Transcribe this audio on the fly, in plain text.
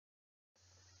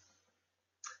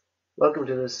Welcome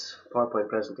to this PowerPoint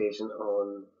presentation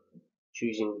on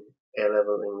choosing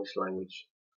A-level English language.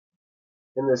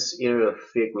 In this era of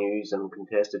fake news and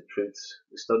contested truths,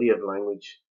 the study of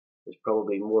language is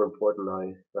probably more important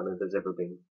now than it has ever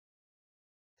been.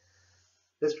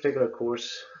 This particular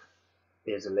course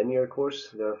is a linear course,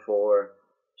 therefore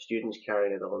students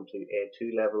carrying it on to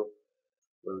A2 level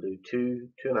will do two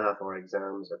 2.5 hour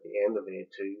exams at the end of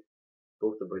A2,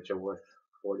 both of which are worth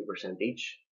 40%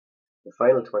 each. The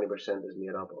final 20% is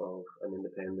made up of an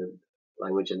independent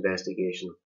language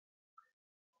investigation.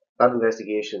 That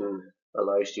investigation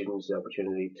allows students the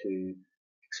opportunity to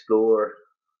explore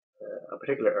a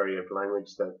particular area of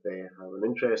language that they have an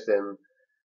interest in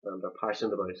and are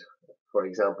passionate about. For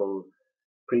example,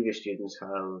 previous students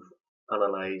have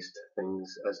analysed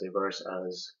things as diverse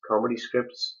as comedy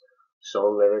scripts,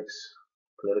 song lyrics,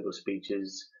 political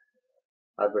speeches,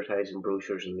 advertising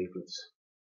brochures and leaflets,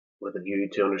 with a view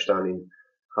to understanding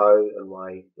how and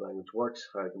why language works,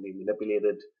 how it can be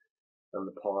manipulated, and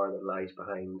the power that lies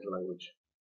behind language.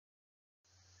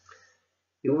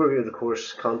 The overview of the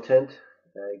course content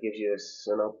gives you a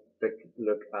synoptic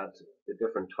look at the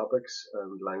different topics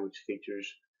and language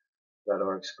features that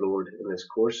are explored in this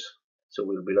course. So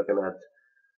we'll be looking at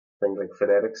things like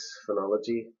phonetics,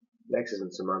 phonology, lexis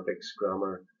and semantics,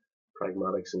 grammar,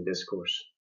 pragmatics, and discourse.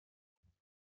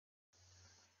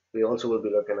 We also will be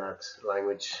looking at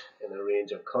language in a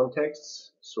range of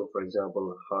contexts. So for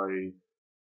example, how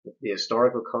the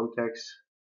historical context,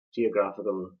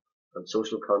 geographical and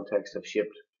social context have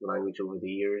shaped language over the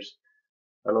years,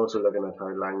 and also looking at how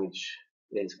language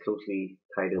is closely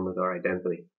tied in with our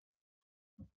identity.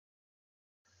 A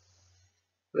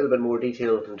little bit more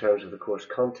detail in terms of the course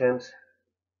content.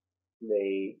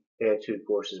 The A2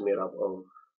 course is made up of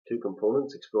two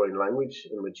components: exploring language,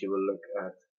 in which you will look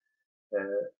at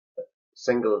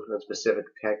single and specific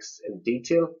texts in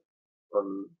detail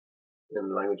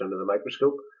in language under the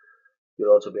microscope.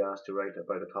 You'll also be asked to write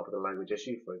about a topical language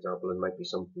issue. For example, it might be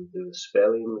something to do with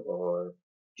spelling or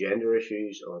gender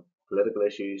issues or political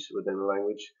issues within the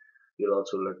language. You'll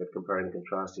also look at comparing and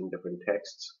contrasting different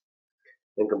texts.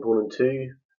 In component 2,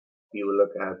 you will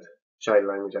look at child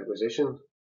language acquisition,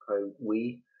 how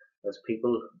we as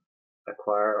people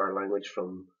acquire our language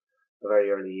from a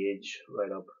very early age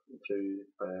right up through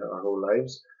our whole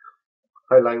lives,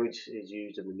 how language is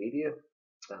used in the media,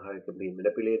 how it can be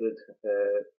manipulated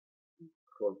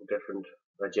for different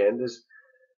agendas,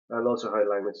 and also how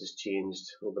language has changed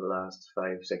over the last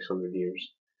 500–600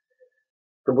 years.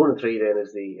 Component 3 then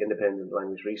is the independent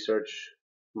language research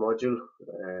module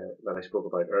that I spoke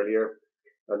about earlier,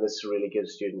 and this really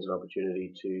gives students an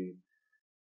opportunity to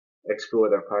explore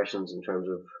their passions in terms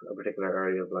of a particular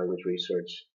area of language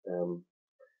research,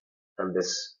 and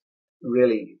this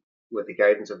really, with the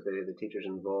guidance of the teachers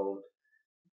involved,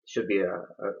 should be an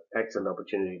excellent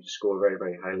opportunity to score very,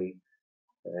 very highly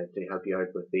to help you out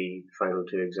with the final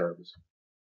two exams.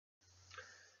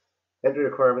 Entry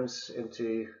requirements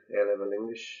into A-level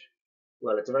English.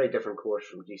 Well, it's a very different course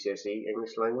from GCSE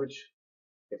English language.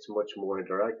 It's much more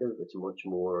interactive, it's much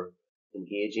more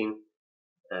engaging,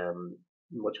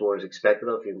 much more is expected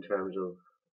of you in terms of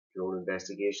your own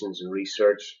investigations and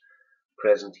research,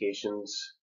 presentations,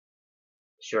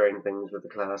 sharing things with the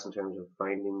class in terms of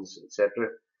findings, etc.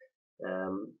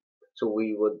 So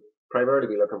we would primarily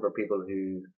be looking for people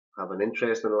who have an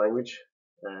interest in language,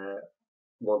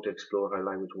 want to explore how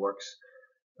language works,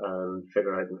 and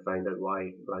figure out and find out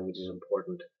why language is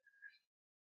important.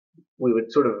 We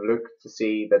would sort of look to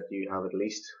see that you have at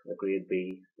least a grade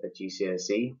B at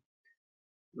GCSE.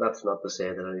 That's not to say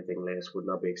that anything less would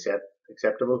not be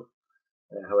acceptable.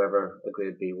 However, a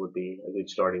grade B would be a good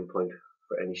starting point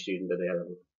for any student at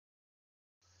A-level.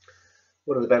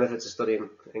 What are the benefits of studying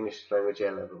English language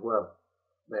A-level? Well,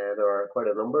 there are quite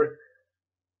a number.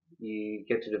 You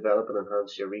get to develop and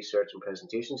enhance your research and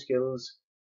presentation skills,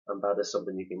 and that is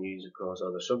something you can use across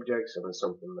other subjects, and is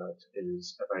something that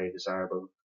is a very desirable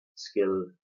skill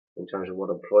in terms of what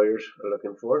employers are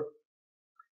looking for.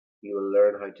 You will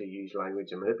learn how to use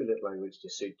language and manipulate language to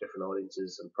suit different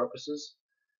audiences and purposes.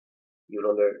 You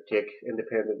will undertake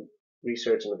independent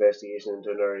research and investigation into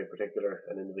an area of particular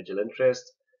and individual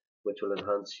interest, which will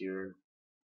enhance your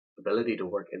ability to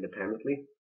work independently.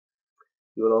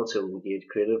 You will also engage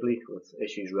creatively with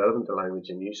issues relevant to language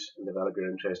and use, and develop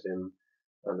your interest in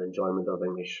and enjoyment of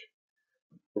English.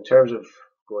 In terms of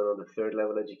going on to third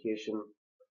level education,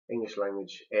 English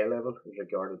language A-level is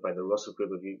regarded by the Russell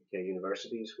Group of UK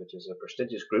universities, which is a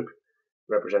prestigious group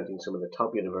representing some of the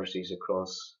top universities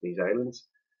across these islands.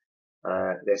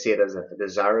 They see it as a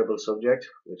desirable subject,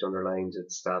 which underlines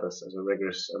its status as a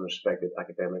rigorous and respected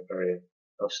academic area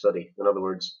of study. In other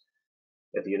words,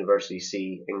 if the university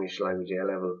see English language A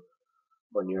level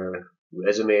on your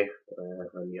resume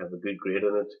and you have a good grade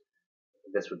in it,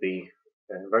 this would be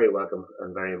very welcome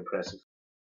and very impressive.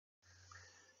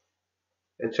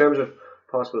 In terms of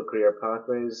possible career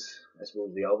pathways, I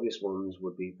suppose the obvious ones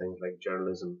would be things like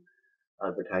journalism,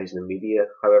 advertising and media.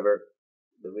 However,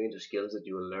 the range of skills that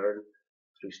you will learn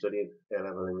through studying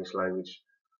A-level English language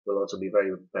will also be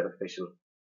very beneficial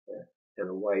in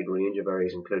a wide range of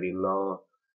areas, including law,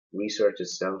 research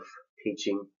itself,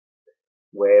 teaching,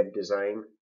 web design,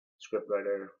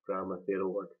 scriptwriter, drama, theatre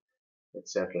work,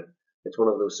 etc. It's one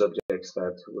of those subjects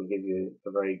that will give you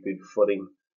a very good footing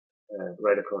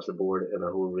right across the board in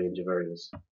a whole range of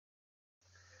areas.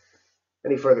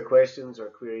 Any further questions or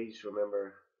queries,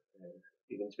 remember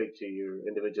you can speak to your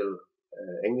individual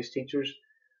English teachers.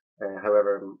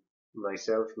 However,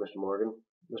 myself, Mr. Morgan,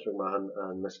 Mr. McMahon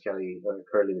and Miss Kelly are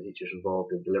currently the teachers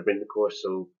involved in delivering the course,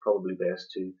 so probably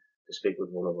best to speak with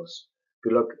one of us.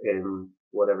 Good luck in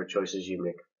whatever choices you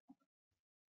make.